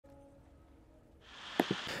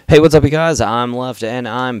Hey, what's up, you guys? I'm Left, and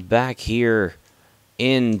I'm back here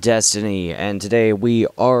in Destiny, and today we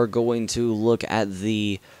are going to look at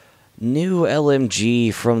the new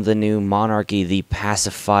LMG from the new Monarchy, the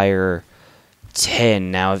Pacifier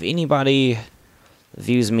 10. Now, if anybody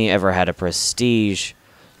views me ever had a Prestige,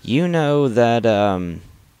 you know that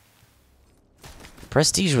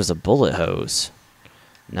Prestige was a bullet hose,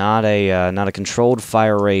 not a controlled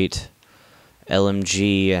fire rate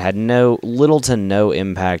LMG. It had little to no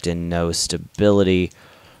impact and no stability,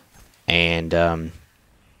 and the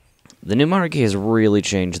new Monarchy has really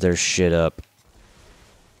changed their shit up.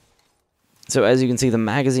 So as you can see, the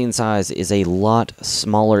magazine size is a lot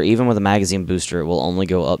smaller. Even with a magazine booster, it will only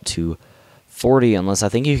go up to 40, unless I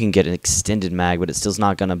think you can get an extended mag, but it's still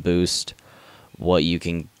not going to boost what you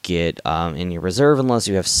can get in your reserve unless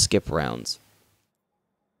you have skip rounds.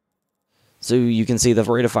 So you can see the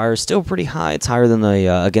rate of fire is still pretty high. It's higher than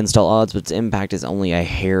the against all odds, but its impact is only a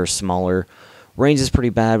hair smaller. Range is pretty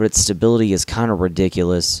bad, but its stability is kind of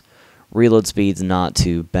ridiculous. Reload speed's not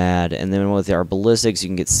too bad. And then with our ballistics, you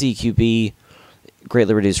can get CQB,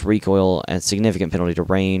 greatly reduced recoil, and significant penalty to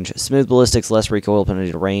range. Smooth ballistics, less recoil,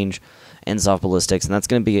 penalty to range, and soft ballistics. And that's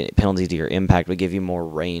going to be a penalty to your impact, but give you more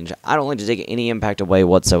range. I don't like to take any impact away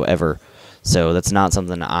whatsoever, so that's not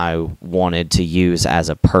something I wanted to use as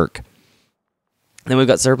a perk. Then we've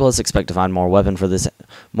got surplus. Expect to find more weapon for this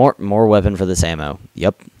more weapon for this ammo.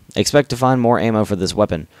 Yep. Expect to find more ammo for this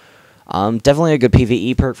weapon. Definitely a good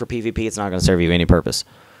PvE perk. For PvP, it's not going to serve you any purpose.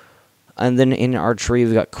 And then in our tree,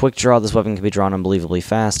 we've got quick draw. This weapon can be drawn unbelievably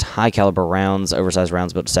fast. High caliber rounds, oversized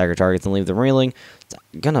rounds built to stagger targets and leave them reeling. It's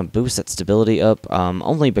gonna boost that stability up,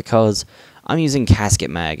 only because I'm using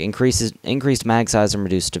casket mag. Increased mag size and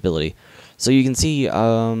reduced stability. So you can see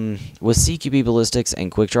with CQB ballistics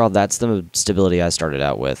and quick draw, that's the stability I started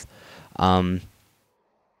out with. I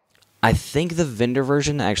think the vendor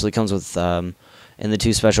version actually comes with in the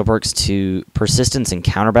two special perks to persistence and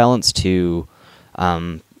counterbalance to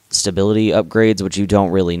stability upgrades, which you don't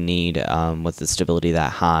really need with the stability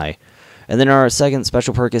that high. And then our second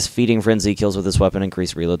special perk is Feeding Frenzy. Kills with this weapon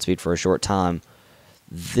increase reload speed for a short time.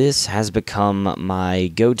 This has become my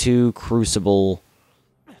go-to Crucible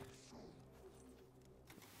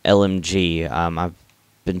LMG. I've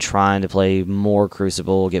been trying to play more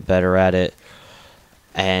Crucible, get better at it,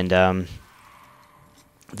 and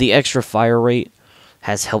the extra fire rate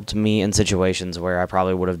has helped me in situations where I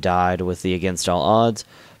probably would have died with the against all odds,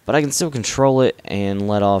 but I can still control it and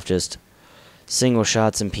let off just single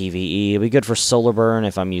shots in PvE. It'll be good for solar burn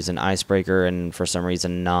if I'm using Icebreaker and for some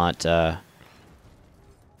reason not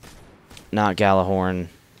Galahorn,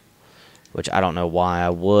 which I don't know why I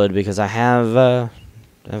would, because I have a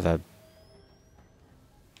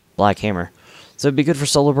Black Hammer. So it'd be good for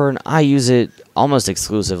solar burn. I use it almost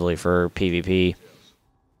exclusively for PvP.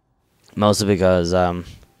 Mostly because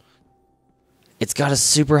it's got a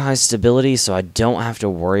super high stability, so I don't have to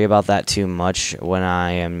worry about that too much when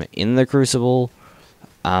I am in the Crucible.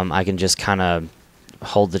 I can just kind of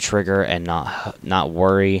hold the trigger and not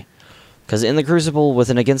worry. Because in the Crucible, with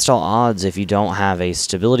an against all odds, if you don't have a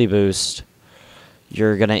stability boost,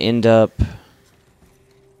 you're going to end up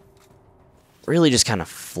really just kind of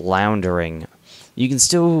floundering. You can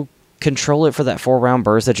still control it for that 4-round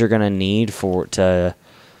burst that you're going to need to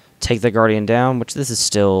take the Guardian down, which this is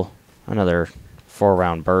still another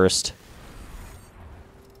 4-round burst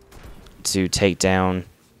to take down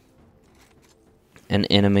an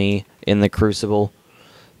enemy in the Crucible.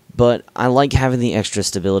 But I like having the extra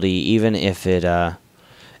stability, even if it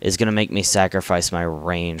is going to make me sacrifice my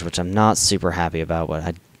range, which I'm not super happy about.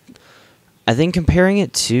 But I think comparing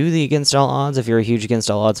it to the Against All Odds, if you're a huge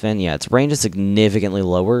Against All Odds fan, yeah, its range is significantly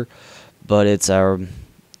lower, but its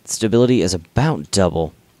stability is about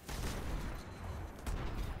double.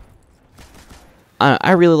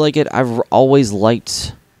 I really like it. I've always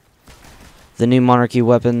liked the new Monarchy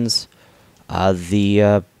weapons.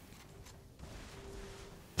 The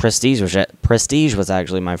Prestige was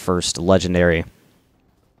actually my first legendary.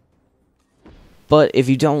 But if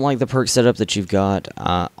you don't like the perk setup that you've got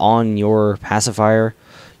on your Pacifier,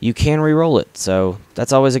 you can re-roll it. So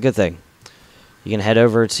that's always a good thing. You can head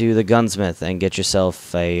over to the Gunsmith and get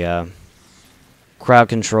yourself a Crowd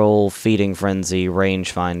Control, Feeding Frenzy,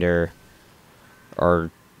 Rangefinder,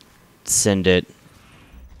 or Send It.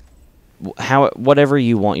 Whatever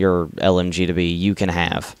you want your LMG to be, you can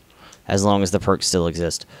have, as long as the perks still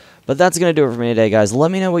exist. But that's going to do it for me today, guys.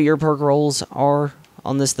 Let me know what your perk rolls are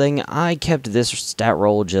on this thing. I kept this stat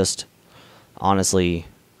roll just, honestly,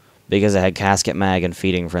 because it had Casket Mag and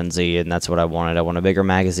Feeding Frenzy, and that's what I wanted. I want a bigger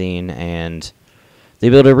magazine and the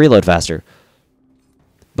ability to reload faster.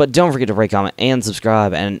 But don't forget to rate, comment, and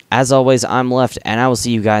subscribe. And as always, I'm Left, and I will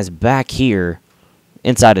see you guys back here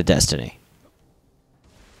inside of Destiny.